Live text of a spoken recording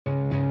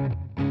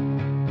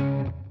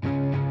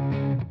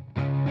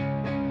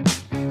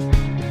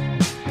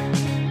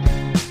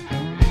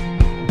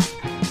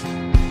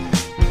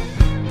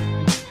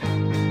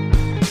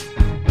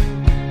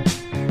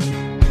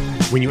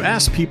you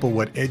ask people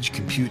what edge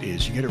compute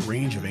is, you get a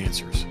range of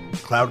answers.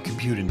 Cloud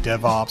compute and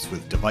DevOps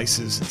with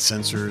devices and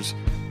sensors,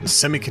 with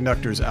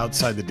semiconductors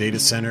outside the data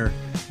center,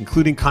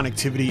 including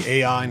connectivity,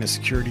 AI, and a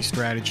security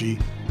strategy.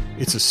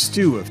 It's a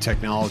stew of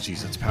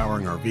technologies that's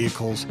powering our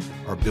vehicles,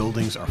 our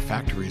buildings, our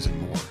factories,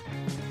 and more.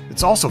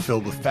 It's also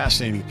filled with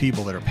fascinating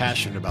people that are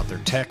passionate about their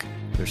tech,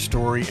 their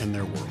story, and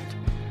their world.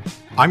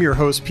 I'm your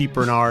host, Pete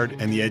Bernard,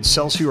 and the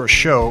Excelsior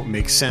Show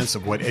makes sense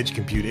of what edge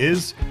compute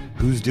is,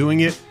 who's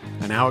doing it,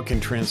 and how it can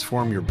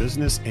transform your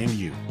business and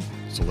you.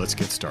 So let's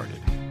get started.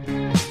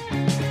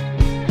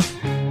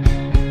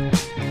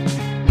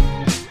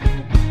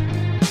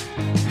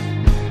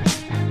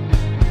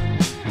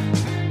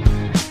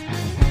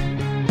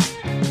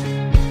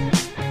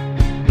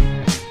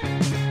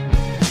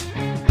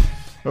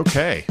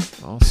 Okay,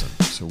 awesome.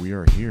 So we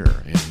are here,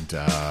 and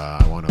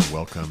I want to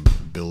welcome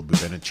Bill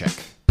Bubenicek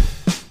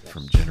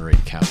from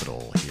Generate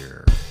Capital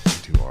here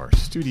into our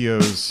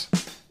studios,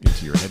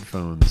 into your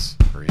headphones,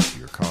 or into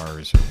your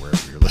cars, or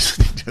wherever you're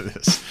listening to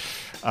this.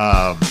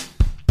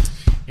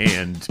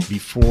 And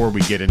before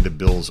we get into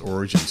Bill's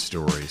origin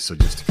story, so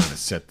just to kind of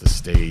set the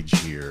stage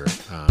here,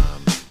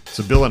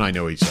 so Bill and I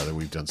know each other.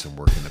 We've done some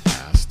work in the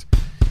past.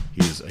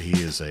 He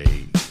is a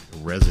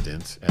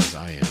resident, as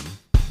I am,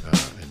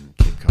 in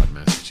Cape Cod,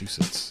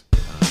 Massachusetts,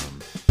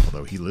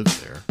 although he lives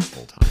there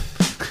full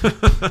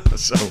time.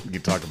 So we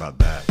can talk about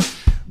that.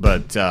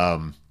 But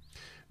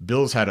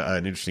Bill's had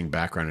an interesting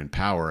background in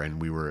power,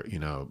 and we were,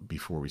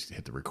 before we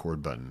hit the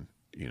record button,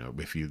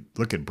 if you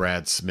look at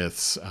Brad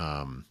Smith's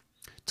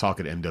talk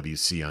at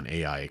MWC on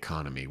AI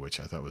economy, which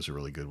I thought was a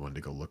really good one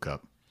to go look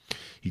up,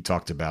 he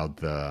talked about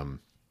the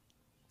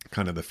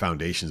kind of the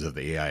foundations of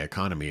the AI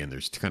economy, and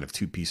there's kind of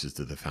two pieces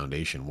to the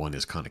foundation. One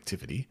is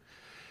connectivity,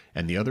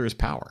 and the other is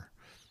power,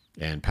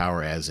 and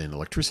power as in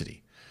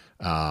electricity.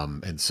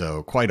 And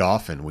so quite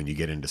often when you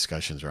get in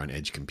discussions around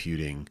edge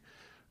computing,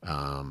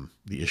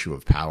 the issue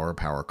of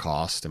power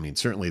cost. I mean,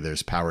 certainly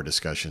there's power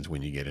discussions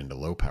when you get into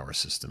low power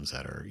systems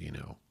that are,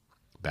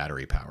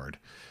 battery powered.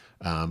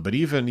 But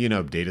even,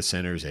 data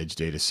centers, edge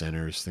data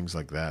centers, things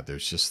like that.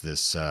 There's just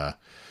this, kind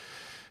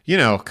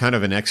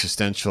of an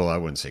existential, I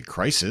wouldn't say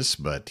crisis,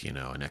 but,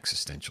 an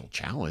existential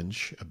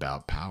challenge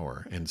about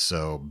power. And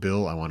so,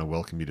 Bill, I want to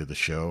welcome you to the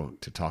show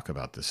to talk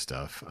about this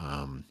stuff.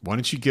 Why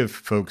don't you give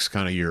folks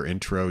kind of your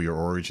intro, your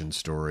origin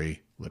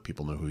story, let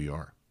people know who you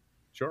are.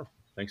 Sure.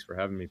 Thanks for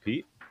having me,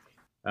 Pete.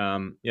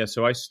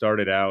 So I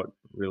started out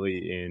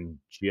really in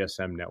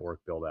GSM network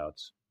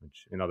buildouts,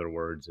 which, in other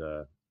words,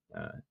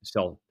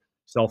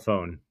 cell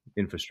phone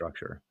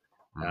infrastructure,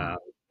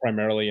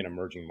 primarily in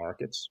emerging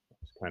markets.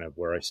 That's kind of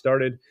where I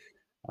started.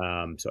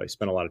 So I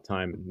spent a lot of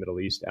time in the Middle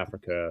East,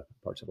 Africa,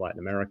 parts of Latin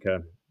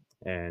America,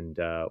 and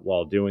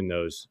while doing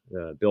those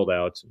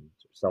buildouts and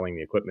selling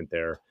the equipment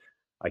there,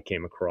 I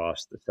came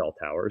across the cell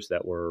towers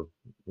that were,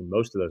 in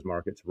most of those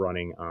markets,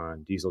 running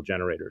on diesel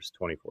generators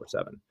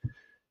 24/7.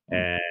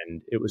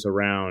 And it was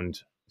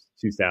around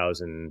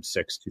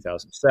 2006,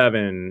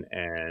 2007,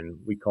 and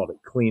we called it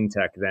clean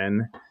tech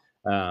then.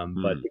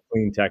 But the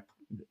clean tech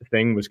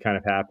thing was kind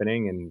of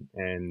happening,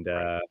 and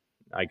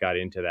I got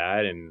into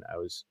that, and I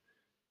was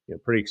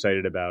pretty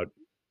excited about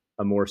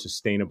a more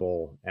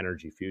sustainable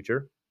energy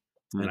future.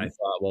 And I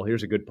thought, well,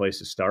 here's a good place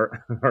to start.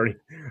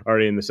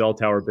 already in the cell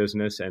tower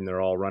business, and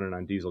they're all running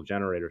on diesel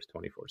generators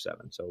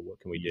 24/7. So what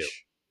can we do?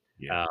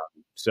 Yeah.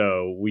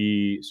 So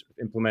we sort of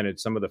implemented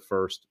some of the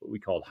first, what we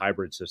called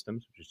hybrid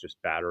systems, which is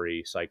just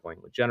battery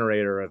cycling with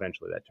generator.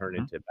 Eventually that turned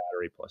into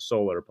battery plus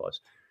solar plus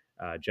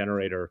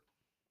generator.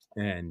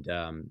 And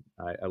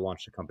I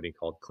launched a company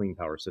called Clean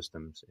Power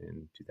Systems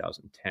in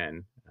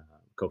 2010,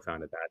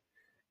 co-founded that,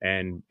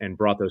 and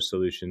brought those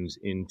solutions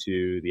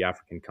into the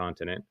African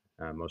continent,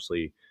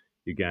 mostly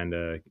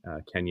Uganda,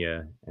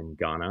 Kenya, and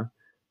Ghana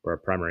were our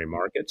primary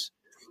markets.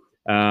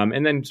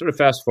 And then sort of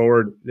fast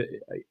forward,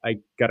 I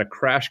got a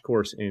crash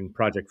course in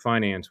project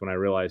finance when I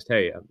realized,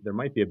 hey, there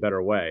might be a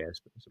better way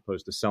as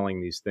opposed to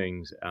selling these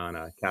things on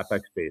a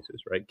CapEx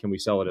basis, right? Can we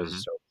sell it as a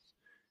service?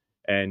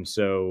 And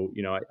so,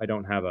 I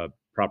don't have a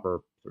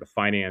proper sort of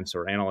finance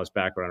or analyst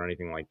background or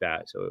anything like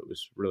that. So it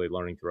was really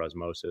learning through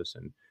osmosis.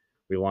 And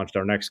we launched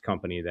our next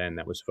company then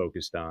that was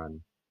focused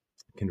on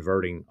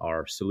converting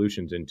our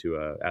solutions into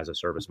a as a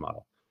service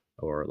model,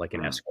 or like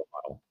an ESCO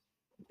model.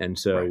 And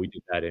so we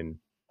did that in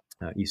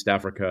East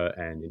Africa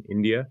and in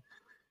India.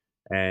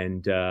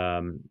 And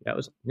that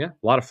was, a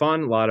lot of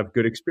fun, a lot of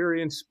good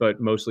experience,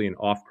 but mostly an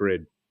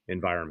off-grid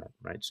environment,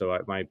 right? So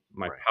my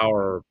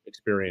power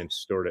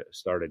experience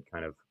started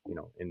kind of,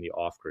 in the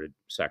off-grid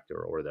sector,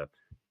 or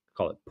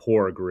call it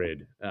poor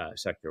grid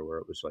sector, where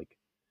it was like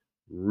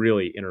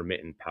really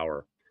intermittent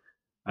power.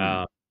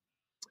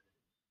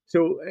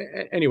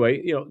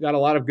 Anyway, got a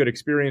lot of good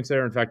experience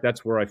there. In fact,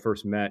 that's where I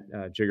first met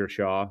Jigar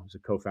Shah, who's a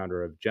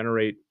co-founder of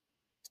Generate.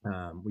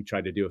 We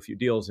tried to do a few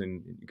deals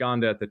in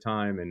Uganda at the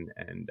time, and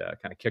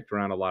kind of kicked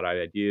around a lot of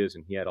ideas,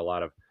 and he had a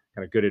lot of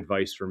kind of good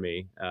advice for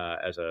me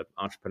as an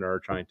entrepreneur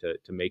trying to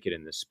make it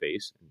in this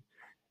space.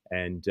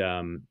 And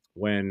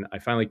when I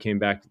finally came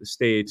back to the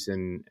States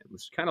and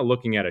was kind of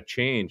looking at a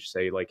change,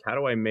 say, like, how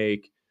do I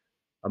make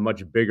a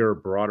much bigger,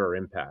 broader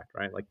impact,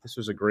 right? Like this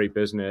was a great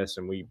business,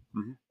 and Mhm.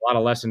 a lot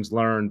of lessons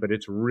learned, but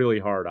it's really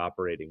hard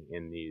operating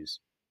in these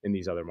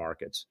other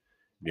markets.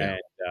 Yeah.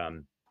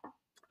 And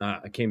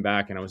I came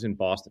back, and I was in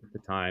Boston at the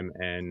time,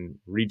 and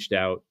reached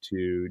out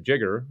to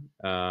Jigger,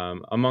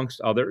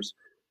 amongst others,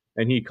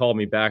 and he called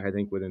me back, I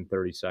think within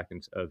 30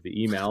 seconds of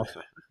the email,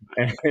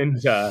 and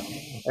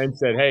and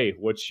said, "Hey,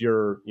 what's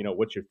your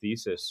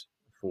thesis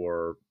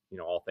for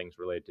all things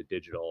related to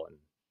digital and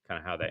kind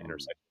of how that Mm.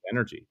 intersects with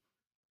energy?"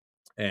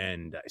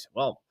 And I said,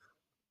 "Well,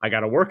 I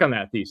got to work on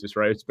that thesis,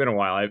 right? It's been a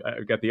while.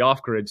 I've got the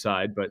off grid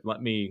side, but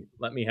let me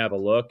have a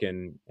look."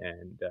 And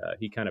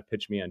he kind of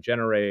pitched me on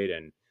Generate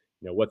and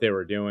what they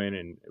were doing,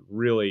 and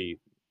really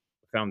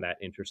found that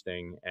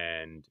interesting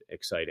and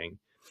exciting.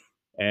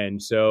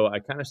 And so I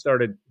kind of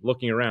started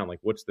looking around, like,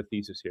 what's the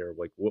thesis here?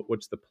 Like,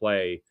 what's the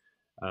play,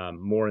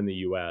 more in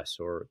the U.S.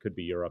 or it could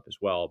be Europe as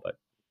well, but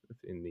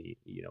in the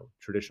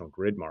traditional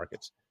grid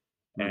markets.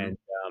 Mhm.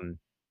 And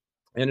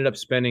ended up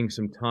spending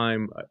some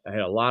time. I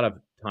had a lot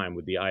of time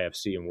with the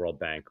IFC and World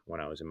Bank when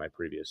I was in my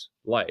previous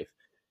life.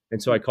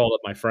 And so I Mm. called up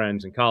my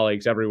friends and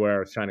colleagues everywhere. I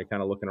was trying to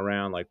kind of looking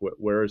around, like,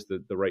 where is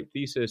the right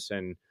thesis?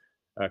 And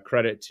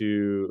credit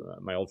to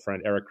my old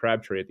friend Eric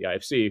Crabtree at the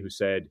IFC, who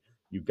said,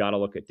 you've got to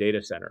look at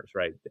data centers,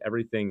 right?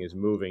 Everything is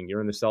moving. You're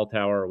in the cell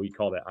tower. We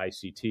call that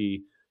ICT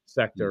Mm.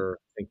 sector.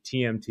 I think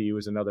TMT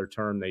was another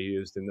term they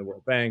used in the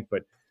World Bank.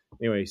 But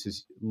anyway, he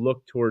says,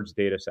 look towards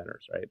data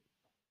centers, right?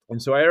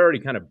 And so I already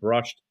kind of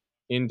brushed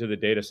into the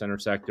data center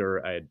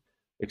sector. I had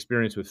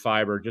experience with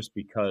fiber just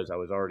because I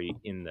was already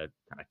in the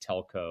kind of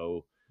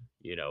telco,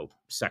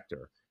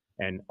 sector,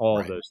 and all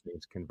of Right. those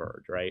things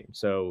converge, right?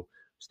 So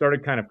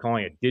started kind of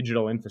calling it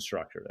digital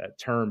infrastructure. That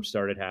term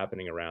started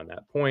happening around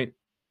that point,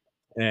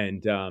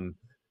 and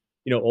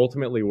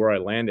ultimately where I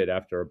landed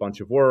after a bunch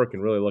of work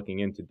and really looking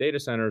into data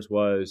centers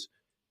was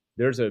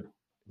there's a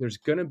there's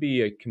going to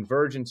be a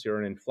convergence or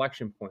an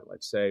inflection point,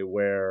 let's say,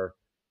 where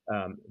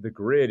the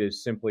grid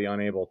is simply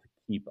unable to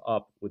keep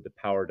up with the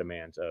power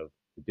demands of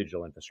the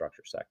digital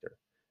infrastructure sector,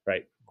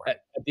 right? Right.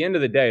 At the end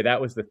of the day, that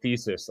was the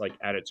thesis, like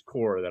at its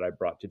core, that I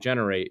brought to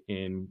Generate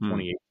in Mm.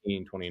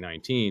 2018,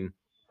 2019.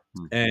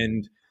 Mm.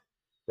 And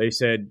they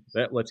said,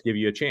 let's give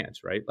you a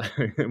chance, right?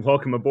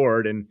 Welcome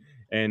aboard.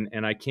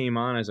 And I came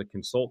on as a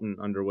consultant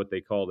under what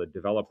they called a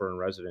developer in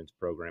residence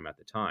program at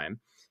the time.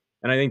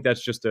 And I think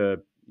that's just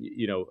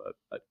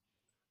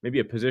maybe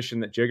a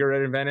position that Jigger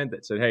had invented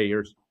that said, hey,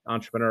 here's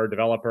entrepreneur,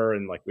 developer,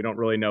 and like we don't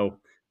really know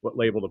what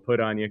label to put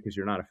on you because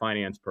you're not a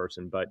finance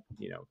person, but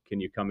can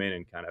you come in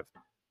and kind of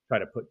try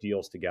to put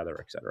deals together,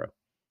 et cetera.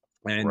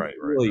 And Right. Right.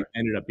 really Right.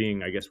 ended up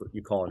being, I guess, what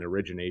you call an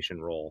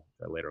origination role.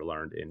 I later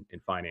learned in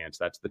finance.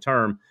 That's the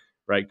term,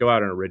 right? Go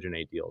out and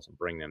originate deals and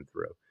bring them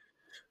through.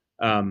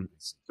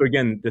 So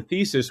again, the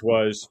thesis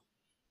was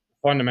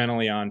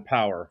fundamentally on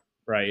power,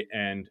 right?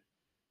 And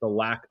the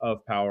lack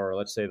of power,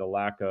 let's say the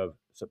lack of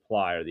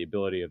supply or the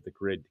ability of the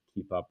grid to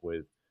keep up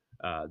with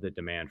the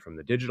demand from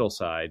the digital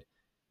side.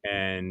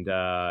 And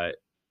yeah,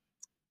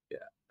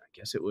 I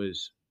guess it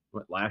was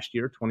last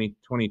year,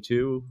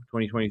 2022,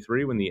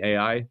 2023, when the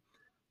AI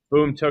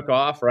boom took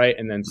off, right?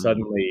 And then Mm.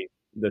 suddenly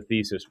the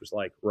thesis was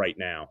like right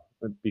now.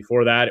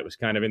 Before that, it was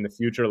kind of in the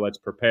future. Let's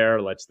prepare.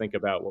 Let's think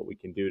about what we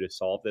can do to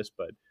solve this.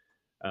 But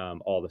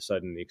all of a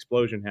sudden, the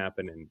explosion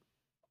happened, and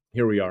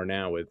here we are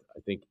now with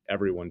I think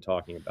everyone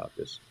talking about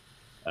this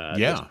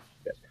Yeah.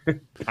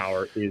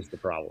 power is the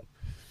problem.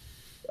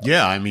 So,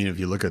 Yeah. I mean, if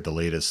you look at the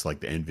latest,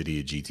 like the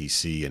NVIDIA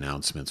GTC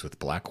announcements with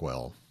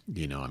Blackwell,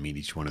 I mean,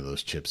 each one of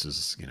those chips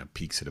is,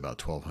 peaks at about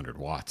 1200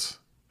 watts.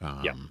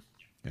 yeah,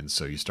 And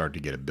so you start to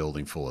get a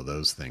building full of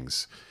those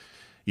things,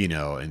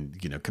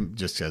 and,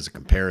 just as a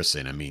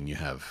comparison, I mean, you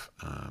have,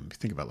 you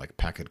think about like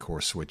packet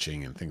core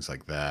switching and things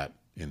like that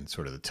in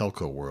sort of the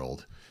telco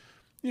world,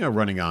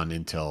 running on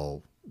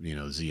Intel,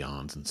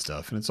 Xeons and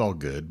stuff, and it's all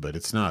good, but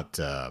it's not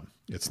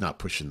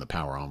pushing the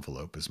power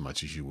envelope as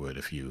much as you would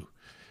if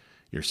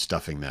you're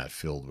stuffing that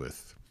filled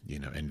with,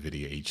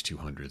 NVIDIA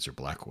H200s or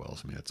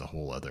Blackwells. I mean, that's a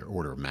whole other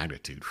order of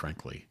magnitude,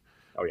 frankly,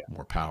 oh yeah,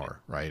 more power,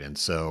 right? And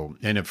so,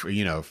 and if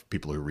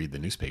people who read the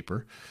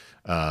newspaper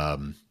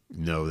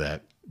know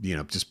that,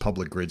 just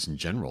public grids in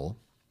general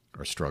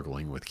are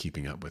struggling with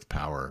keeping up with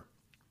power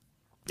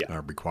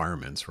yeah,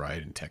 requirements,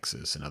 right, in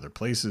Texas and other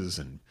places,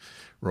 and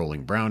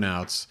rolling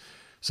brownouts.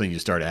 So you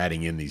start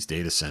adding in these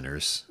data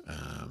centers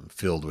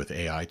filled with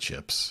AI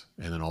chips,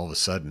 and then all of a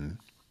sudden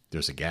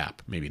there's a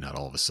gap. Maybe not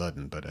all of a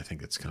sudden, but I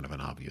think it's kind of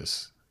an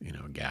obvious,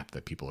 gap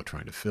that people are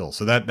trying to fill.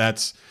 So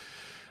that's,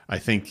 I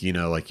think,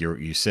 like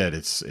you said,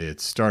 it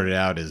started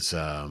out as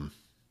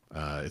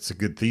it's a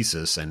good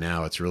thesis, and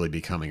now it's really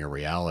becoming a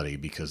reality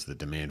because the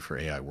demand for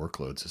AI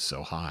workloads is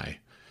so high.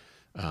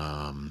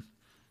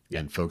 yeah.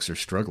 And folks are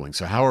struggling.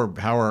 So how are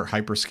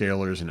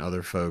hyperscalers and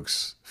other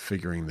folks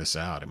figuring this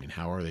out? I mean,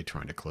 how are they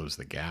trying to close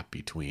the gap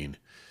between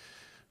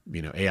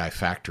AI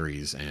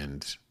factories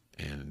and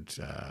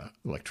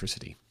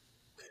electricity?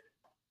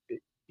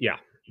 Yeah.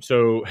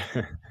 So,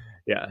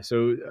 yeah.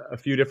 So a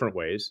few different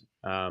ways.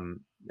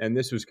 and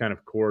this was kind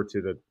of core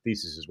to the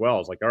thesis as well.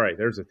 It's like, all right,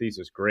 there's a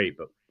thesis, great,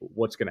 but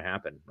what's going to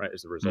happen, right,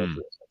 as a result of Mm.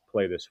 this?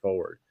 Play this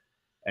forward,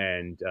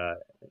 and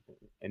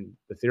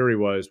the theory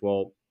was,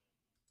 well,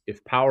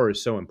 if power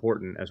is so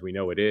important as we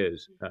know it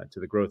is to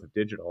the growth of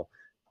digital,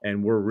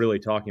 and we're really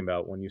talking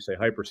about, when you say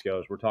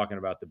hyperscalers, we're talking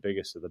about the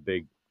biggest of the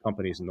big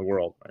companies in the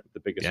world, right? The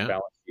biggest Yeah.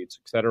 balance sheets,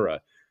 et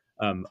cetera.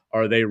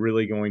 Are they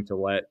really going to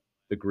let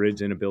the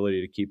grid's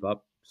inability to keep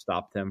up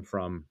stop them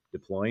from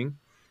deploying?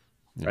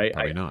 Yeah, Right?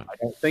 probably not. I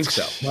don't think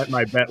so.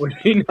 My bet would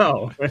be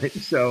no. Right?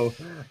 So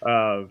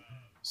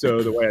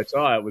the way I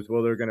saw it was,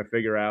 well, they're going to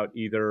figure out,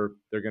 either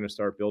they're going to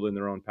start building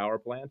their own power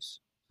plants,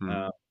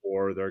 Hmm.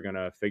 or they're going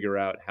to figure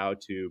out how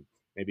to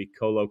maybe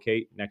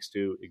co-locate next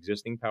to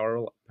existing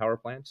power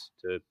plants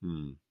to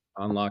Hmm.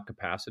 unlock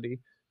capacity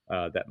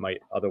that might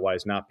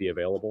otherwise not be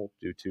available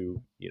due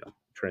to,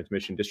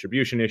 transmission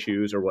distribution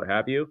issues or what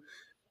have you.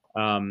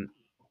 Um,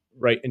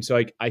 right. And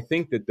so I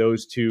think that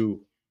those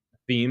two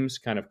themes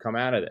kind of come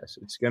out of this.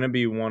 It's going to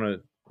be one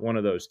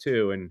of those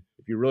two. And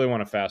if you really want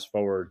to fast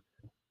forward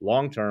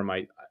long term,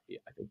 I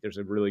think there's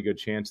a really good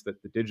chance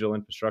that the digital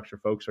infrastructure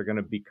folks are going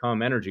to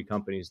become energy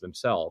companies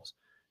themselves,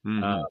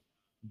 uh, Hmm.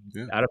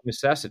 Yeah. out of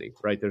necessity.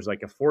 Right? There's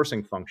like a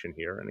forcing function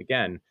here. And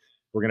again,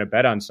 we're going to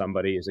bet on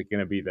somebody. Is it going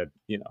to be the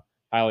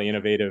highly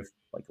innovative,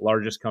 like,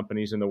 largest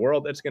companies in the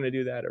world that's going to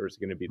do that, or is it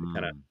going to be the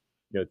kind of Hmm.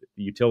 the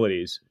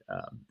utilities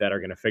that are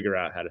going to figure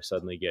out how to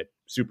suddenly get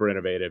super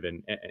innovative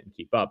and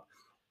keep up?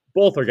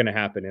 Both are going to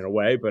happen in a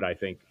way, but I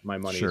think my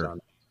money's Sure. on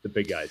the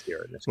big guys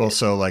here in this Well, case.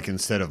 so like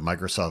instead of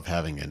Microsoft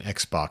having an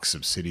Xbox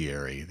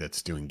subsidiary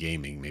that's doing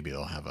gaming, maybe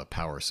they'll have a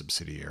power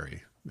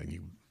subsidiary. Then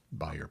you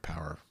buy your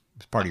power.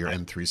 It's part of your I,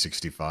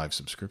 M365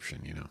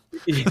 subscription,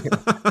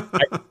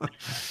 I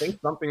think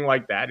something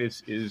like that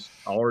is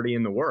already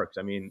in the works.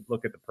 I mean,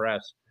 look at the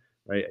press,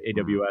 right? Mm.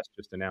 AWS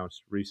just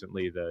announced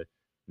recently the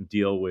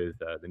deal with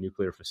the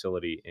nuclear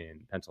facility in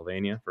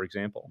Pennsylvania, for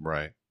example.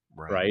 Right.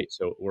 Right. Right?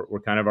 So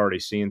we're kind of already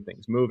seeing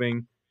things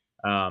moving.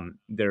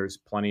 There's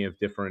plenty of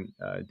different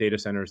data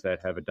centers that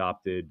have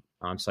adopted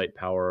on-site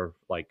power,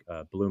 like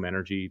Bloom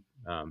Energy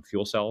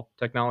fuel cell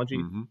technology.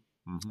 Mm-hmm.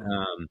 Mm-hmm.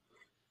 Um,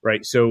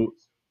 right. So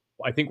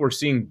I think we're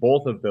seeing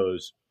both of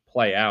those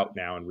play out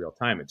now in real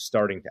time. It's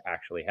starting to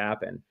actually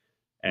happen,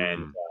 and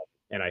Mm.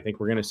 and I think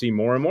we're going to see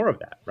more and more of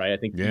that. Right. I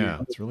think Yeah,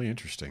 it's really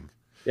interesting.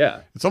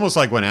 yeah. It's almost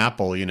like when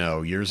Apple,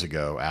 years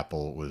ago,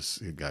 Apple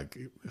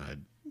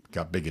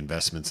got big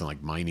investments in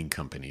like mining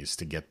companies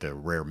to get the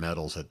rare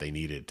metals that they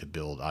needed to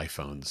build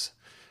iPhones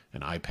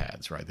and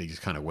iPads, right? They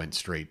just kind of went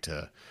straight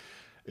to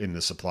in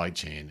the supply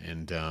chain.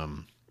 And,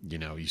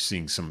 you're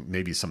seeing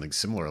maybe something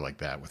similar like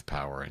that with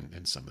power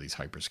and some of these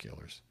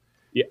hyperscalers.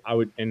 Yeah, I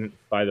would. And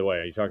by the way,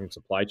 are you talking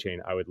supply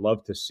chain? I would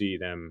love to see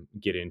them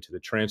get into the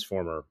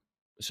transformer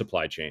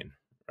supply chain,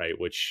 right?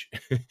 Which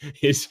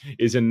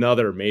is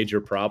another major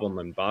problem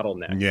and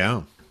bottleneck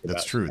Yeah,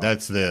 that's about true.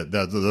 That's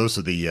those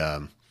are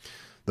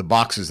the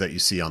boxes that you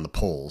see on the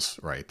poles,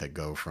 right? That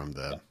go from yeah,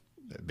 the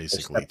they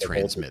basically step the voltage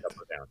transmit. up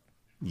or down.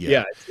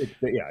 Yeah.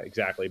 Yeah, yeah,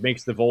 exactly. It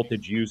makes the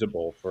voltage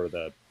usable for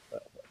the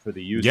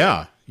user,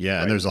 Yeah, yeah, and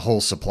right? there's a whole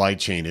supply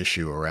chain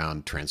issue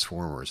around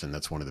transformers, and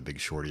that's one of the big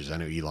shortages. I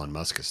know Elon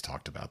Musk has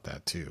talked about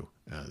that too.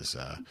 Yes,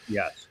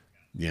 It's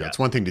yes,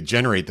 one thing to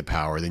generate the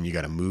power, then you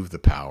got to move the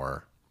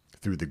power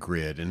through the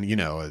grid, and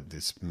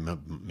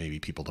maybe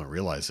people don't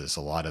realize this.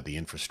 A lot of the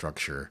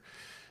infrastructure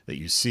that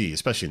you see,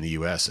 especially in the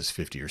U.S., is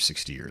 50 or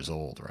 60 years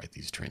old, right?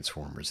 These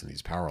transformers and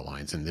these power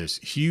lines, and there's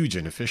huge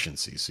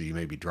inefficiencies. So you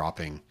may be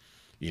dropping,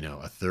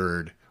 a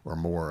third or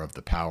more of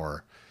the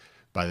power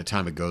by the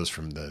time it goes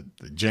from the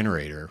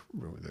generator,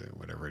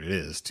 whatever it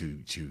is, to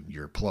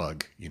your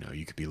plug.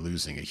 You could be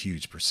losing a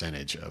huge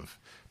percentage of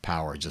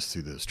power just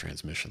through those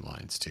transmission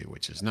lines too,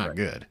 which is not right.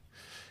 good.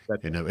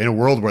 That's In a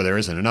world where there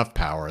isn't enough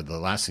power, the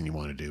last thing you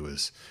want to do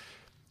is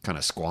kind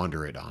of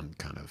squander it on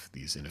kind of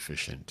these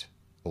inefficient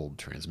old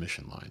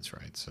transmission lines,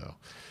 right? So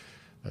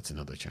that's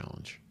another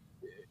challenge.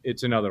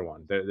 it's another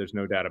one. There's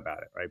no doubt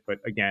about it, right? But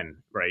again,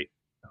 right,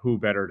 who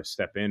better to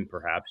step in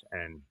perhaps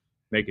and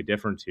make a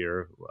difference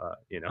here?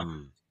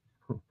 Mm.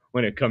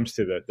 When it comes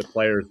to the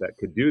players that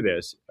could do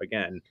this,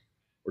 again,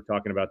 we're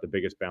talking about the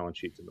biggest balance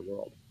sheets in the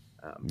world.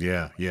 Um,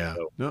 Yeah, yeah.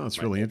 so No, it's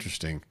my really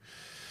interesting.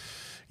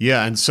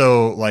 Yeah, and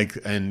so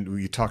and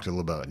we talked a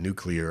little about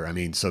nuclear. I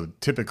mean, so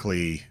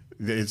typically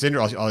it's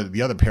interesting.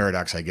 The other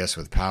paradox, I guess,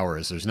 with power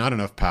is there's not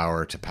enough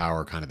power to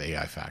power kind of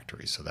AI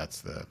factories. So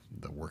that's the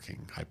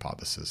working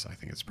hypothesis. I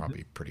think it's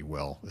probably pretty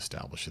well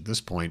established at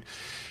this point.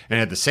 And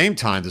at the same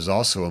time, there's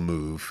also a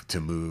move to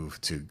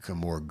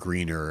more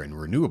greener and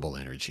renewable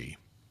energy,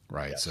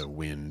 right? yes, So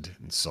wind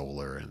and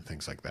solar and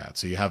things like that.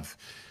 So you have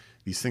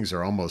these things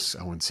are almost,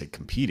 I wouldn't say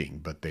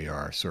competing, but they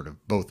are sort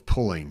of both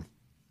pulling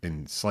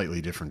in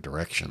slightly different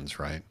directions,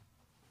 right?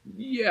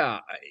 yeah,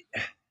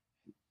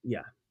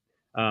 yeah.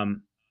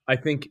 Um, I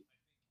think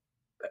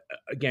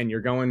again,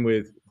 you're going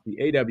with the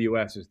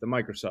AWSs, the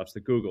Microsofts,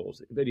 the Googles,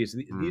 the NVIDIAs.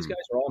 These Mm. guys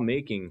are all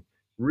making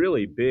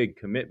really big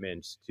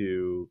commitments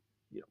to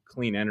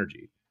clean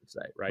energy, let's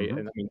say, right? Hmm.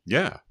 And I mean,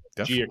 Yeah, G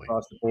definitely.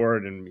 across the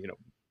board, and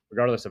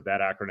regardless of that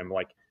acronym,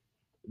 like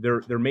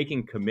they're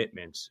making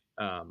commitments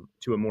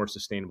to a more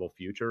sustainable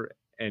future,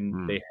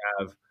 and they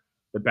have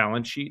the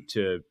balance sheet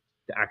to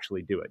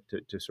actually do it,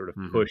 to sort of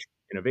push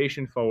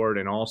innovation forward,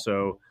 and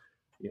also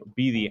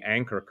be the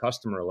anchor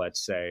customer,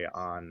 let's say,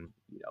 on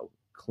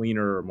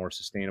cleaner or more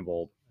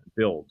sustainable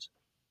builds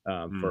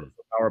for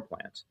power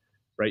plants,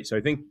 right? So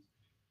I think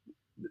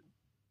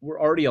we're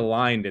already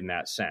aligned in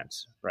that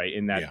sense, right?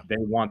 In that they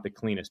want the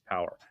cleanest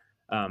power.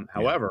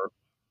 However,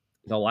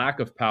 the lack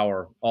of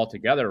power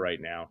altogether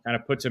right now kind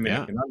of puts them in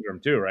a conundrum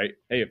too, right?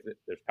 Hey, if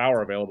there's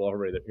power available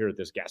over here at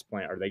this gas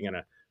plant, are they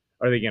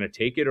gonna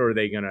take it, or are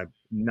they gonna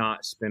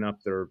not spin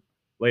up their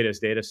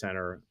latest data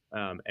center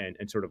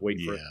and sort of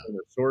wait for a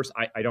source?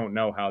 I don't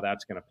know how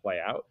that's going to play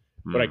out.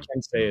 What I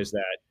can say is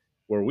that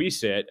where we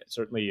sit,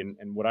 certainly,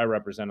 and what I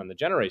represent on the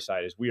Generate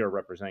side, is we are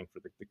representing for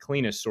the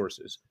cleanest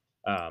sources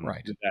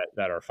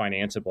that are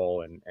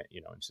financeable and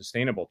and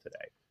sustainable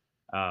today.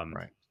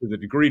 To the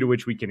degree to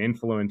which we can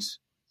influence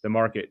the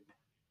market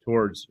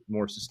towards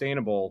more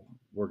sustainable,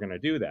 we're going to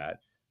do that.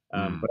 But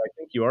I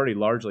think you already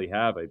largely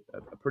have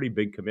a pretty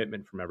big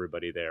commitment from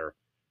everybody there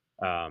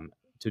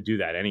to do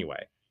that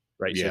anyway,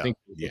 right? So I think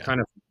we're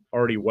kind of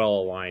already well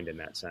aligned in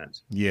that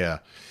sense. Yeah.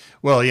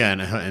 Well, yeah,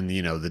 and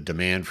the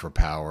demand for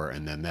power,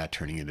 and then that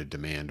turning into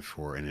demand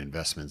for and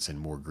investments in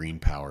more green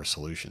power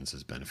solutions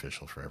is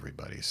beneficial for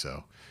everybody.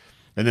 So,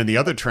 and then the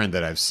other trend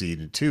that I've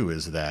seen too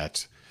is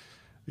that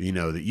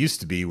that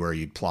used to be where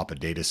you'd plop a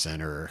data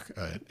center,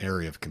 an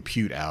area of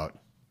compute out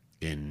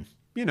in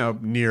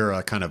near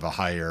a kind of a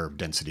higher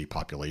density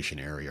population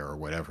area or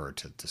whatever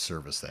to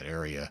service that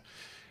area.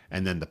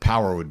 And then the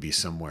power would be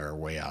somewhere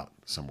way out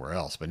somewhere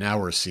else. But now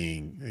we're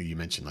seeing, you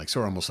mentioned like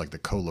sort of almost like the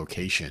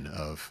co-location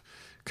of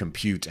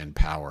compute and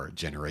power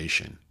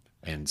generation.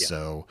 And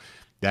so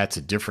that's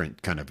a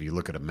different kind of, you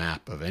look at a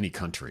map of any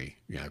country,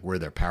 where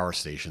their power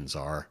stations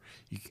are,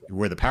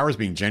 where the power is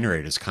being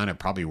generated is kind of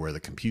probably where the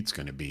compute's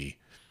going to be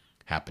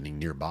happening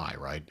nearby,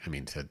 right? I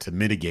mean, to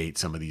mitigate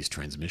some of these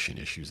transmission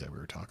issues that we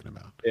were talking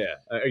about. Yeah.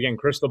 Again,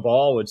 crystal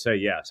ball would say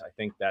yes. I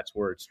think that's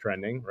where it's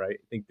trending, right?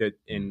 I think that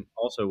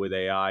also with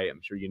AI,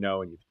 I'm sure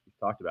and you've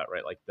talked about,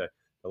 right? Like the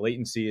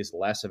latency is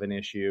less of an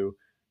issue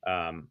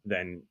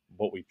than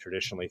what we've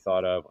traditionally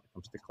thought of when it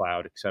comes to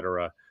cloud, et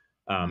cetera.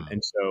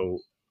 And so,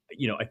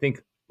 I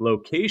think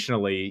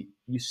locationally,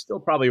 you still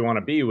probably want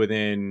to be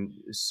within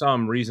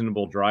some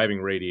reasonable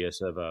driving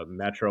radius of a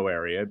metro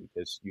area,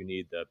 because you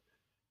need the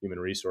human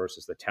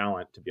resources, the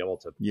talent, to be able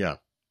to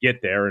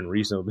get there and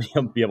reasonably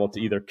be able to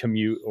either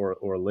commute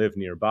or live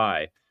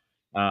nearby.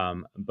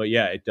 But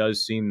yeah, it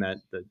does seem that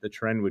the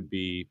trend would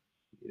be,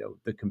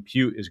 the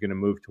compute is going to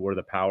move to where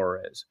the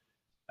power is,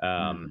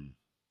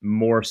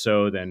 more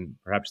so than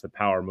perhaps the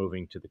power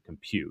moving to the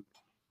compute.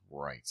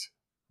 Right.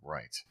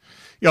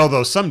 Yeah,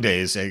 although some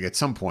days, at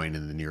some point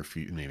in the near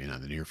future, maybe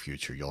not the near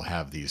future, you'll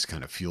have these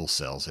kind of fuel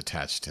cells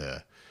attached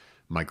to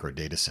micro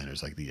data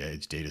centers, like the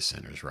edge data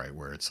centers, right?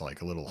 Where it's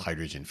like a little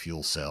hydrogen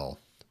fuel cell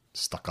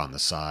stuck on the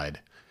side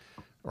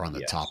or on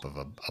the top of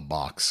a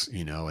box,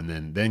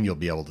 and then you'll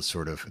be able to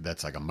sort of,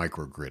 that's like a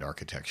microgrid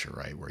architecture,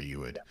 right? Where you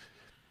would,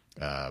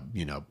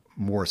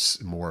 more,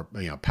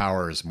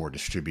 power is more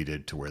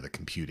distributed to where the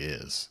compute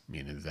is. I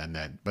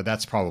mean, but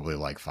that's probably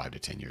like 5 to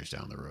 10 years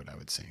down the road, I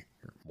would say.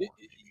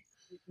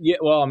 Yeah.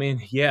 Well, I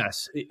mean,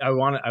 yes, I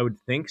would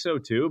think so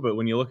too. But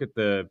when you look at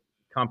the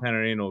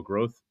compounded annual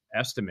growth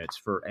estimates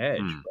for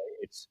edge, right,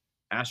 it's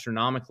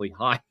astronomically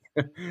high,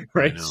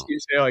 right? So you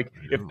say, like,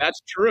 if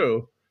that's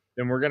true,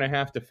 then we're going to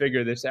have to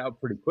figure this out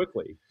pretty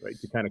quickly, right,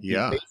 to kind of keep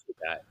pace with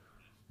that.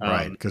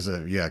 Right, because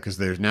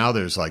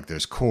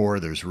there's core,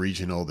 there's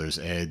regional, there's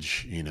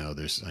edge,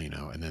 there's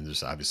and then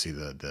there's obviously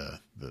the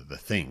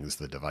things,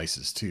 the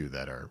devices too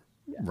that are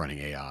running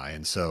AI,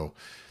 and so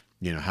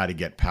how to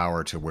get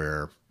power to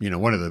where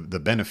one of the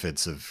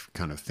benefits of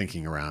kind of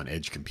thinking around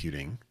edge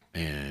computing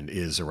and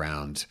is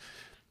around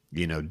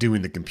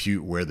doing the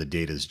compute where the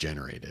data is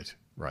generated,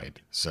 right?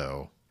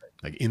 So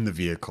like in the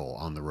vehicle,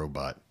 on the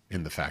robot,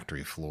 in the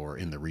factory floor,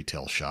 in the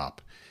retail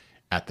shop,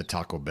 at the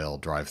Taco Bell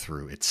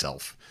drive-through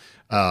itself.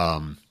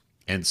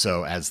 And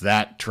so as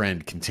that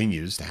trend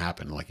continues to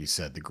happen, like you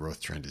said, the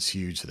growth trend is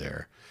huge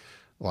there.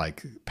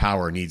 Like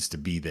power needs to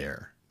be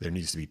there. There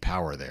needs to be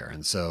power there.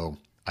 And so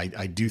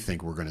I do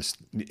think we're going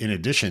to, in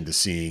addition to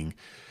seeing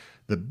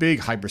the big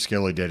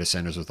hyperscaler data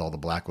centers with all the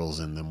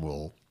Blackwells in them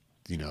will,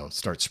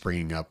 start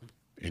springing up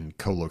in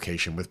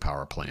co-location with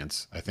power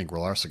plants. I think we're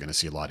also going to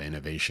see a lot of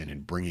innovation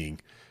in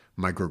bringing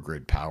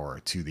microgrid power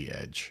to the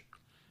edge,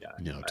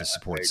 to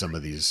support some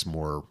of these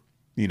more,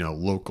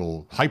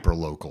 local, hyper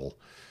local,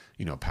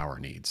 power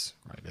needs,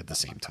 right, at the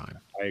same time.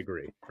 I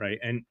agree. Right.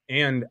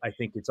 And I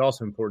think it's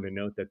also important to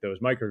note that those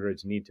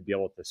microgrids need to be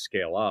able to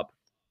scale up,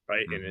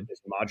 right, in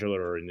as modular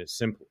or in as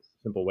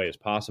simple way as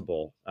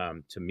possible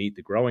to meet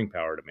the growing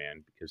power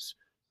demand. Because,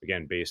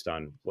 again, based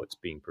on what's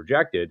being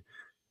projected,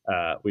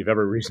 we've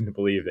every reason to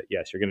believe that,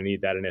 yes, you're going to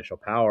need that initial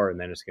power, and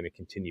then it's going to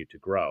continue to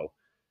grow.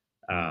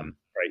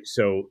 Right.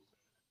 So,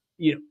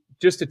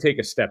 just to take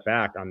a step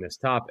back on this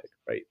topic,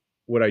 right,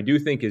 what I do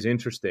think is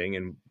interesting,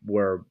 and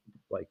where,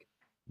 like,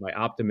 my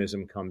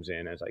optimism comes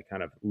in as I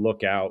kind of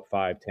look out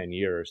 5, 10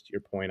 years, to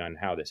your point on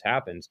how this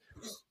happens.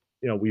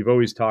 We've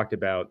always talked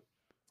about,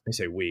 I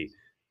say we,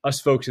 us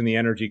folks in the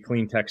energy,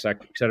 clean tech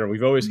sector, et cetera.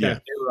 We've always kind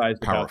of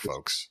theorized power about this.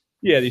 folks.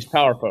 Yeah, these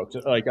power folks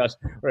like us,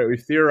 right?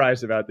 We've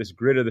theorized about this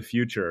grid of the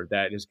future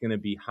that is going to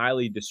be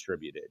highly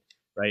distributed,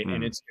 right?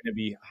 And it's going to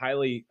be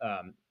highly,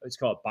 let's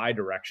call it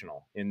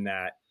bidirectional, in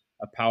that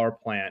a power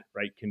plant,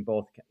 right, can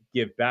both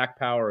give back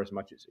power as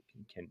much as it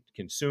can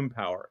consume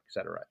power, et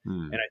cetera.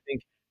 And I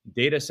think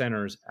data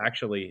centers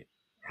actually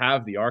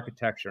have the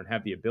architecture and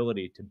have the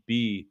ability to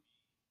be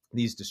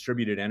these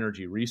distributed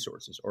energy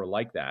resources, or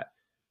like that,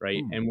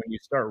 right? And when you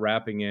start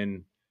wrapping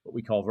in what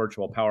we call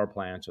virtual power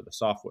plants, or the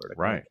software to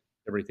kind of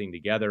everything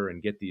together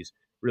and get these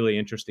really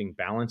interesting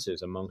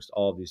balances amongst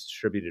all of these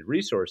distributed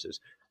resources,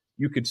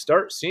 you could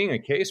start seeing a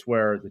case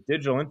where the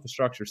digital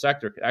infrastructure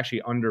sector could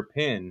actually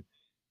underpin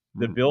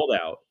the build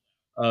out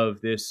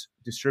of this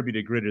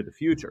distributed grid of the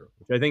future,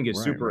 which I think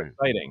is super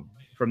exciting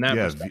from that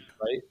perspective,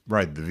 right?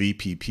 Right, the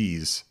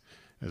VPPs,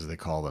 as they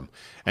call them.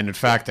 And in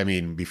fact, I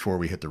mean, before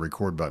we hit the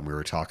record button, we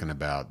were talking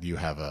about you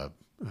have a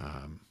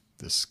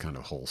this kind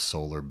of whole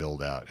solar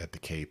build out at the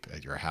Cape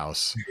at your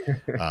house.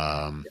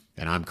 And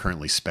I'm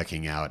currently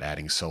specking out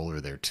adding solar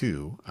there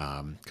too.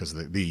 Because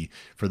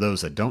for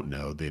those that don't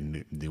know,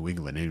 the New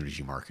England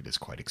energy market is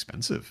quite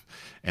expensive.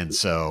 And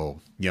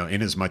so,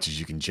 in as much as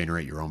you can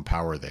generate your own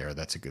power there,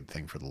 that's a good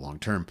thing for the long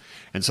term.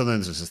 And so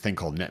then there's this thing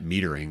called net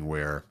metering,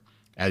 where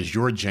as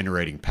you're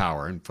generating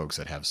power, and folks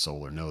that have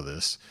solar know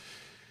this,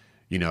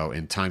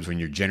 in times when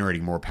you're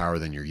generating more power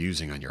than you're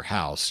using on your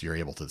house, you're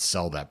able to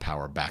sell that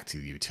power back to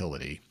the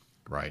utility,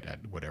 right, at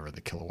whatever the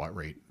kilowatt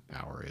rate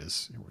hour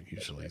is.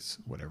 Usually it's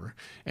whatever.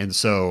 And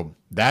so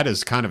that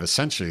is kind of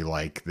essentially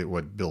like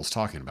what Bill's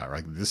talking about,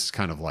 right? This is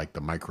kind of like the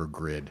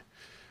microgrid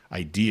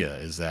idea,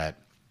 is that,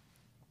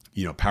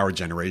 power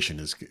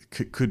generation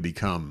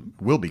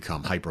will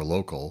become hyper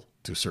local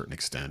to a certain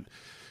extent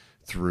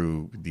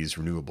through these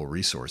renewable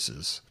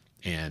resources.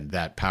 And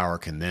that power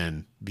can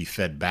then be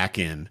fed back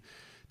in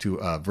to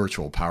a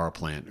virtual power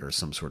plant or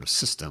some sort of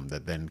system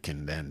that then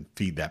can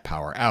feed that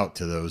power out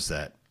to those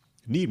that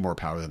need more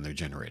power than they're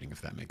generating,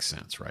 if that makes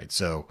sense, right?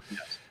 So,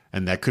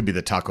 and that could be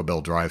the Taco Bell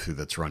drive-through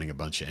that's running a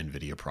bunch of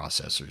NVIDIA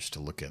processors to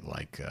look at,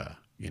 like,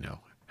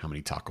 how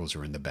many tacos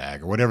are in the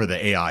bag, or whatever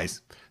the AI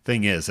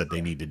thing is that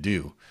they need to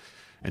do.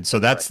 And so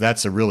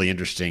that's a really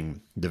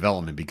interesting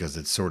development, because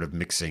it's sort of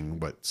mixing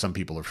what some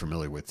people are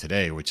familiar with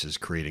today, which is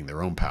creating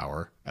their own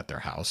power at their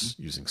house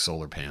using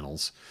solar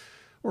panels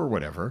or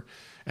whatever.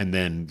 And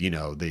then,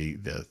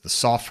 the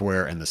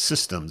software and the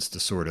systems to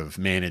sort of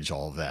manage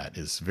all of that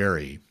is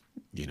very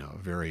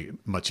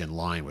much in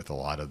line with a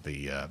lot of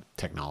the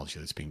technology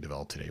that's being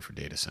developed today for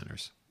data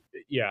centers.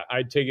 Yeah,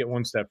 I'd take it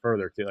one step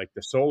further to, like,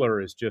 the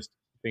solar is just,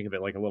 think of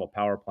it like a little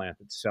power plant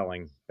that's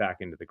selling back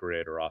into the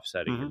grid or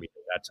offsetting your meter.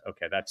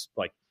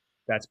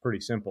 That's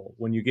pretty simple.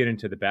 When you get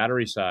into the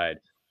battery side,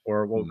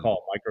 or what we'll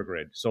call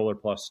microgrid, solar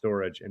plus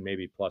storage and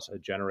maybe plus a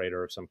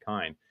generator of some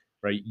kind,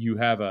 right? You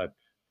have a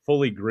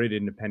fully grid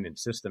independent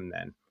system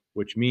then,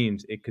 which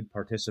means it could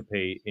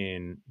participate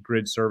in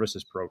grid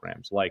services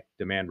programs like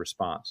demand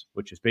response,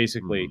 which is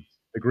basically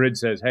the grid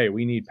says, hey,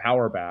 we need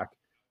power back.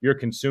 You're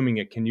consuming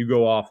it. Can you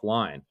go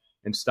offline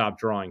and stop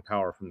drawing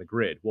power from the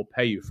grid? We'll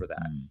pay you for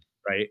that,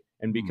 right?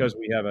 And because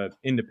we have an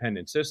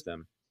independent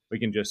system, we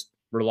can just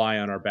rely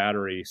on our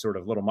battery sort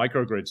of little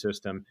microgrid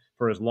system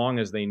for as long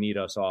as they need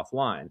us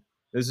offline.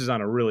 This is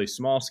on a really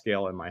small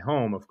scale in my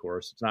home, of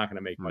course. It's not going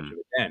to make much of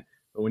a dent.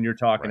 But when you're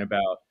talking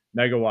about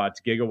megawatts,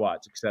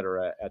 gigawatts, et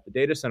cetera, at the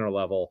data center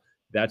level,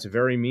 that's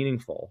very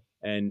meaningful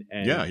and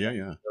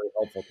very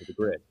helpful to the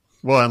grid.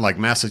 Well, and like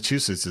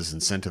Massachusetts is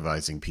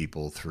incentivizing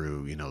people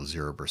through,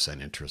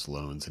 0% interest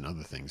loans and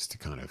other things to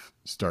kind of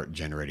start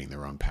generating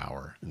their own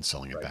power and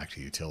selling it back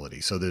to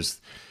utility. So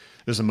there's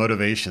a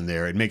motivation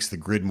there. It makes the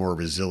grid more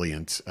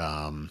resilient.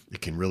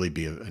 It can really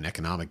be an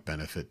economic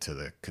benefit to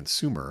the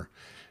consumer.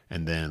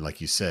 And then,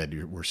 like you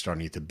said, we're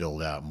starting to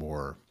build out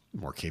more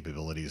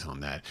capabilities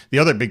on that. The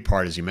other big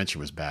part, as you mentioned,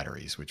 was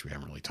batteries, which we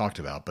haven't really talked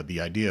about, but the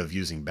idea of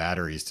using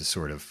batteries to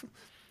sort of,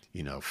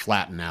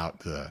 flatten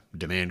out the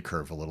demand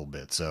curve a little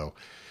bit. So,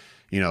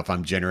 if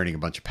I'm generating a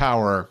bunch of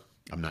power,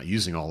 I'm not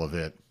using all of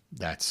it,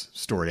 that's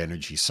stored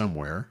energy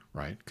somewhere,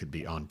 right? Could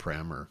be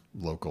on-prem or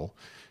local.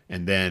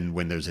 And then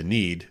when there's a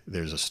need,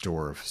 there's a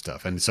store of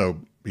stuff. And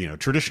so,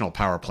 traditional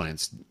power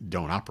plants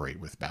don't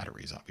operate with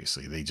batteries,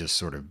 obviously. They just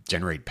sort of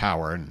generate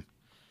power and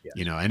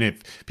and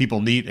if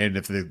people need, and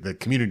if the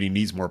community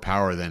needs more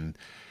power than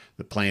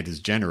the plant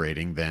is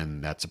generating, then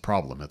that's a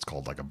problem. That's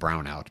called like a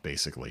brownout,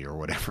 basically, or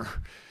whatever.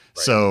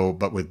 Right. So,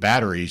 but with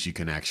batteries, you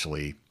can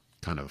actually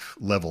kind of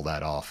level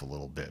that off a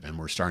little bit. And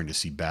we're starting to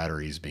see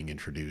batteries being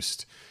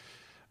introduced,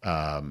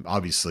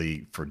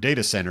 obviously for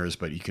data centers,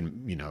 but you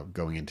can,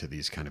 going into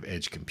these kind of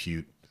edge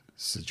compute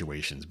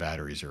situations,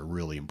 batteries are a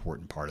really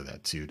important part of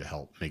that too, to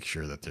help make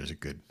sure that there's a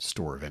good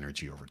store of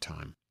energy over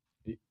time.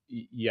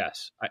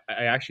 Yes,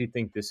 I actually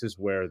think this is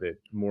where the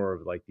more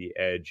of like the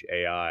edge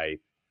AI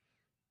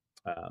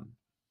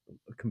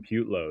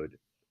compute load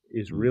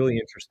is Mm. really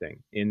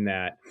interesting in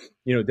that,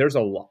 there's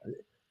a lot,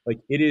 like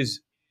it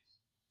is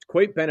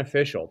quite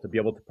beneficial to be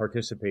able to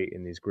participate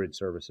in these grid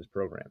services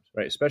programs,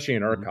 right? Especially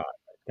in Mm. ERCOT,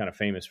 kind of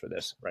famous for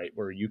this, right?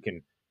 Where you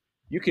can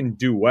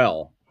do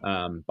well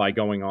by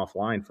going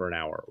offline for an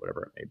hour or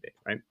whatever it may be,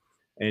 right?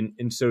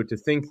 And so to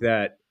think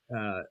that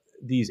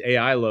these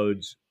AI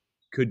loads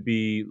could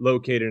be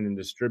located in a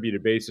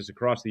distributed basis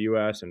across the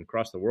U.S. and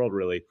across the world,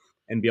 really,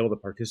 and be able to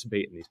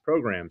participate in these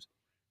programs,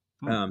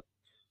 Mm. um,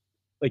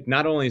 like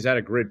not only is that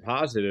a grid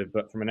positive,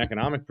 but from an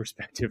economic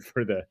perspective Yeah.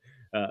 for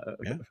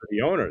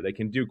the owner, they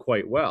can do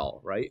quite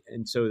well, right?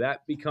 And so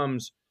that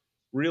becomes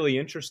really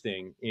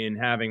interesting in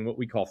having what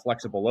we call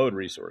flexible load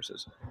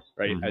resources,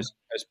 right, Hmm.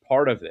 as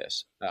part of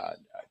this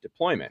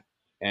deployment.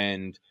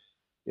 And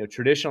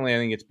traditionally, I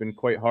think it's been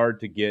quite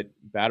hard to get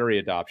battery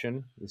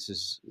adoption. This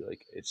is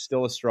like it's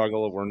still a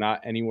struggle. We're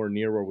not anywhere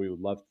near where we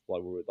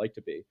would like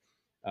to be.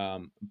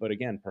 But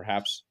again,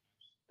 perhaps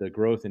the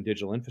growth in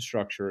digital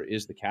infrastructure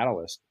is the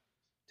catalyst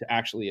to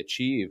actually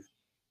achieve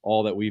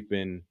all that we've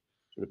been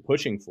sort of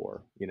pushing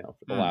for the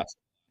Mm. last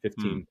Mm.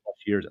 15 plus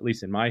years, at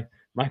least in my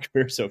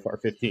career so far,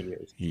 15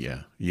 years.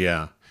 Yeah,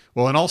 yeah.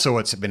 Well, and also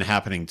what's been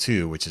happening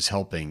too, which is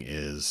helping,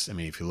 is I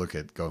mean, if you look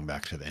at going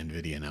back to the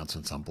NVIDIA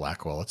announcements on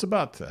Blackwell, it's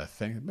about I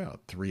think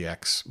about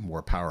 3x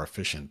more power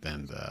efficient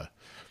than the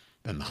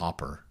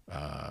Hopper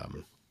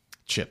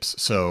chips.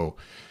 So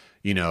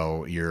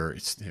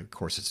of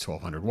course it's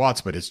 1200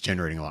 watts, but it's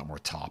generating a lot more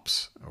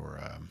tops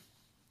or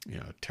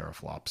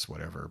teraflops,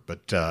 whatever.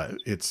 But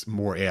it's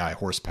more AI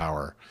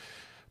horsepower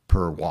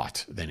per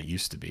watt than it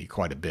used to be,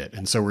 quite a bit.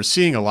 And so we're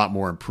seeing a lot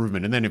more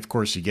improvement. And then of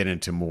course you get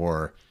into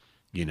more,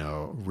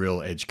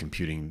 real edge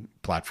computing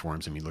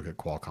platforms. I mean, look at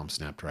Qualcomm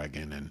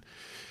Snapdragon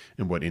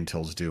and what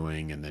Intel's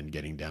doing, and then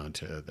getting down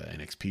to the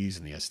NXPs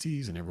and the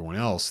STs and everyone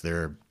else.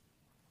 They're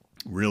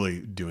really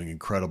doing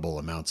incredible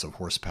amounts of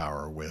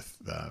horsepower with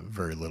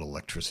very little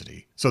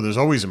electricity. So there's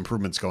always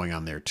improvements going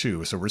on there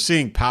too. So we're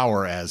seeing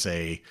power as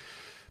a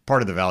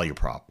part of the value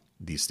prop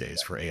these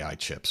days for AI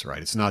chips,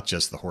 right? It's not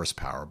just the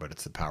horsepower, but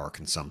it's the power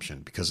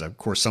consumption, because of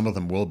course some of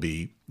them will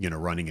be,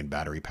 running in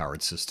battery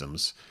powered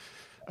systems,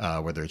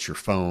 whether it's your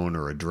phone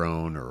or a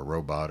drone or a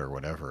robot or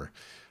whatever.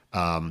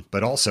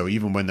 But also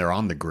even when they're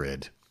on the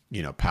grid,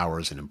 power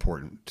is an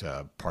important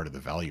part of the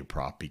value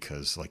prop,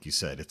 because like you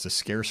said, it's a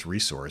scarce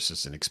resource.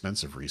 It's an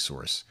expensive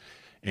resource.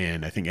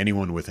 And I think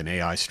anyone with an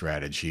AI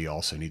strategy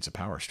also needs a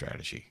power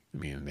strategy. I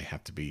mean, they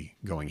have to be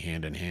going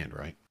hand in hand,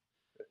 right?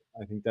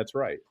 I think that's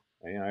right.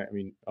 I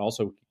mean,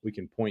 also we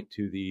can point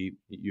to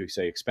you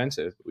say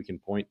expensive, but we can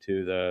point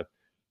to the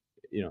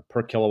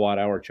per kilowatt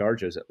hour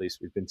charges, at least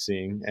we've been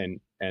seeing,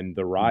 and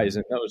the rise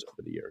Mm-hmm. in those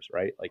over the years,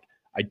 right? Like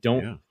I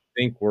don't Yeah.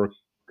 think we're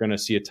going to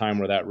see a time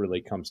where that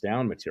really comes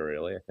down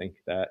materially. I think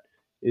that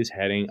is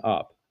heading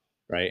up,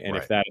 right? And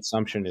if Right. that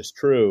assumption is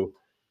true,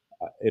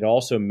 it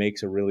also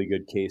makes a really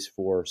good case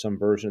for some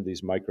version of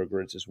these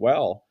microgrids as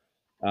well.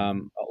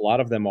 Mm-hmm. A lot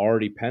of them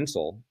already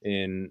pencil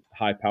in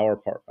high power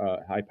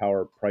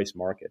price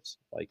markets,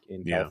 like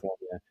in Yeah.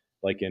 California,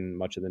 like in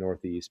much of the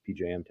Northeast,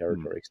 PJM Mm.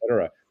 territory, et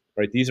cetera.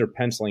 Right? These are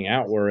penciling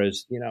out,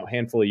 whereas a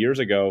handful of years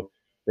ago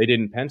they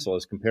didn't pencil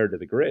as compared to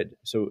the grid.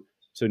 So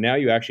now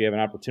you actually have an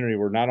opportunity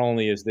where not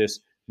only is this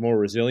more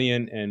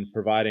resilient and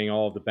providing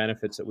all of the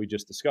benefits that we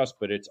just discussed,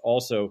 but it's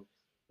also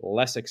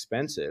less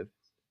expensive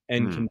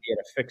and Mm. can be at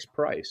a fixed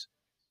price.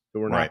 So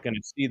we're Right. not going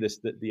to see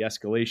the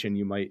escalation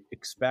you might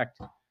expect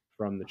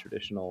from the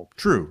traditional.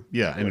 True.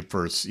 Yeah. And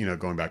for,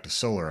 going back to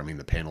solar, I mean,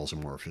 the panels are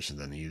more efficient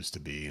than they used to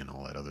be and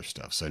all that other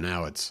stuff. So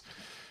now it's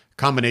a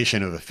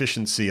combination of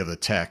efficiency of the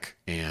tech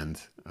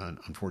and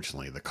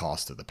unfortunately the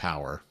cost of the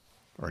power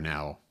are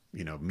now,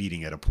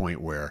 meeting at a point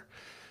where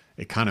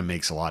it kind of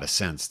makes a lot of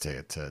sense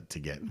to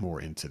get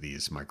more into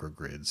these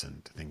microgrids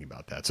and thinking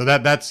about that. So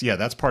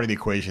that's part of the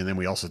equation. Then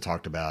we also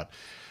talked about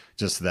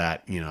just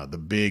that, the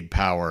big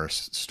power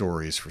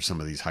stories for some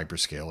of these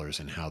hyperscalers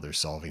and how they're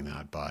solving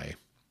that by,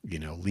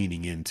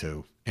 leaning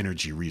into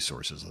energy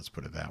resources. Let's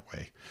put it that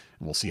way.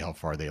 And we'll see how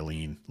far they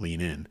lean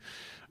in.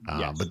 But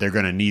Yes. they're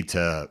going to need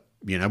to,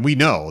 we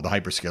know the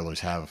hyperscalers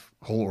have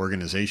whole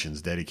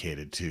organizations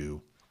dedicated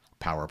to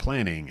power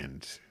planning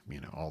and,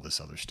 all this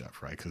other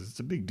stuff, right? Because it's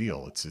a big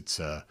deal.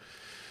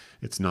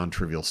 It's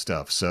non-trivial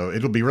stuff. So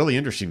it'll be really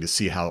interesting to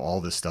see how all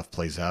this stuff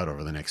plays out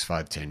over the next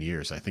 5-10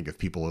 years. I think if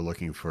people are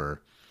looking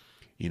for,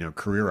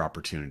 career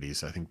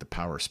opportunities, I think the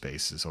power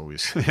space is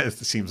always, it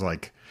seems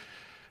like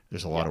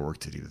there's a lot Yeah. of work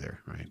to do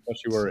there, right?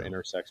 Especially where it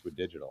intersects with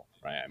digital,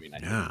 right? I mean, I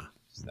think Yeah,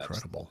 that's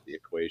incredible. the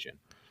equation.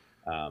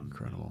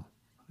 Incredible.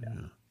 Yeah.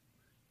 Yeah.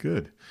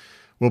 Good.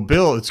 Well,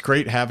 Bill, it's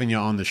great having you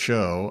on the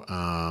show.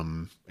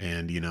 And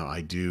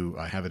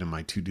I have it in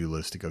my to-do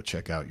list to go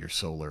check out your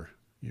solar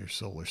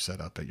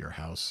setup at your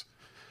house.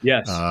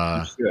 Yes,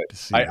 you should. To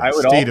see I the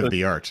would state also, of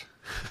the art.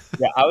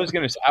 yeah,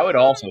 I would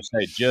also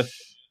say just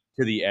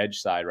to the edge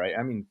side, right?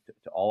 I mean,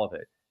 to all of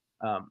it.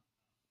 Um,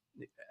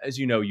 as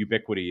you know,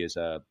 Ubiquity is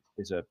a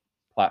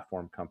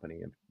platform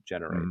company and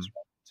generates. Mm.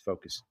 Right? It's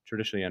focused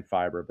traditionally on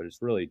fiber, but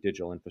it's really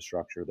digital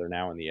infrastructure. They're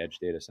now in the edge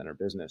data center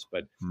business.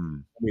 But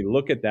Mm. when we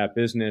look at that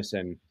business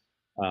and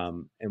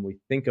and we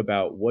think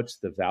about what's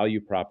the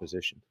value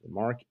proposition to the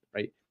market,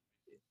 right?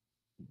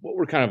 What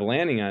we're kind of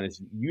landing on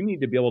is you need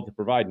to be able to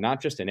provide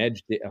not just a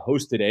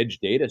hosted edge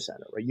data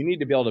center, right? You need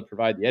to be able to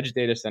provide the edge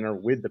data center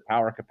with the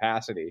power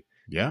capacity,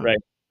 Yeah. right,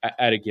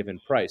 at a given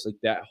price. Like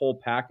that whole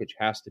package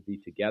has to be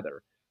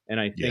together. And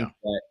I think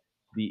that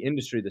the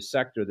industry, the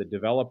sector, the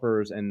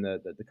developers, and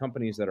the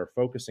companies that are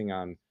focusing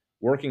on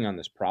working on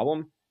this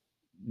problem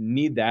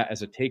need that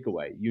as a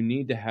takeaway. You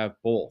need to have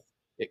both.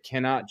 It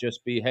cannot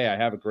just be, hey, I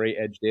have a great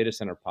edge data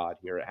center pod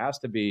here. It has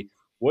to be,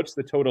 what's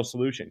the total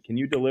solution? Can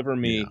you deliver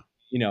me,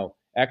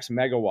 X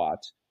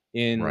megawatts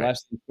in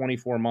less than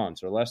 24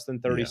 months or less than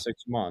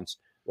 36 months,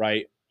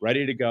 right?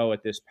 Ready to go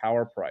at this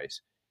power price.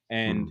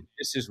 And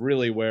this is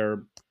really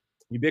where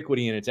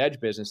Ubiquity in its edge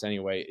business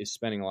anyway is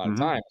spending a lot of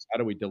time. How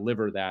do we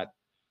deliver that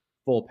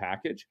full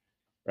package,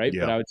 right?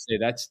 But I would say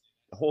that's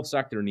the whole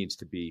sector needs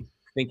to be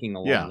thinking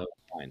along those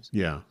lines.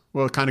 Yeah.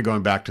 Well, kind of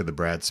going back to the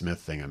Brad Smith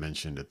thing I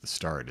mentioned at the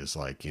start is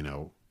like,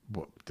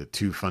 the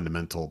two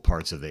fundamental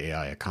parts of the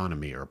AI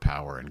economy are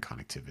power and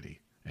connectivity,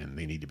 and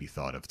they need to be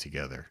thought of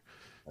together.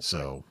 That's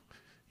right.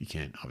 You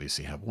can't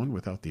obviously have one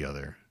without the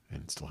other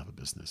and still have a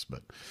business.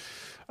 But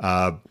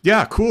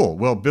yeah, cool.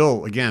 Well,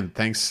 Bill, again,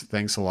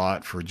 thanks a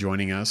lot for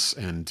joining us.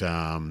 And,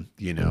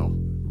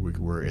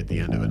 we're at the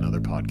end of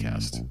another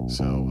podcast.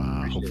 So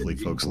hopefully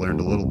folks learned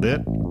a little bit,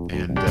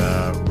 and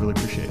really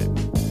appreciate it.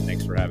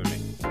 Thanks for having me.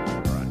 All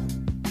right.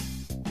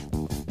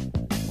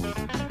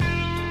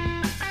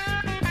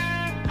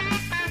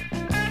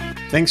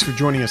 Thanks for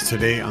joining us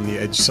today on the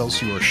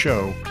Excelsior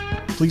Show.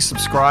 Please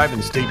subscribe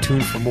and stay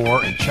tuned for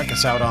more, and check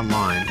us out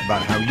online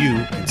about how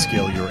you can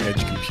scale your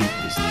edge compute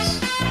business.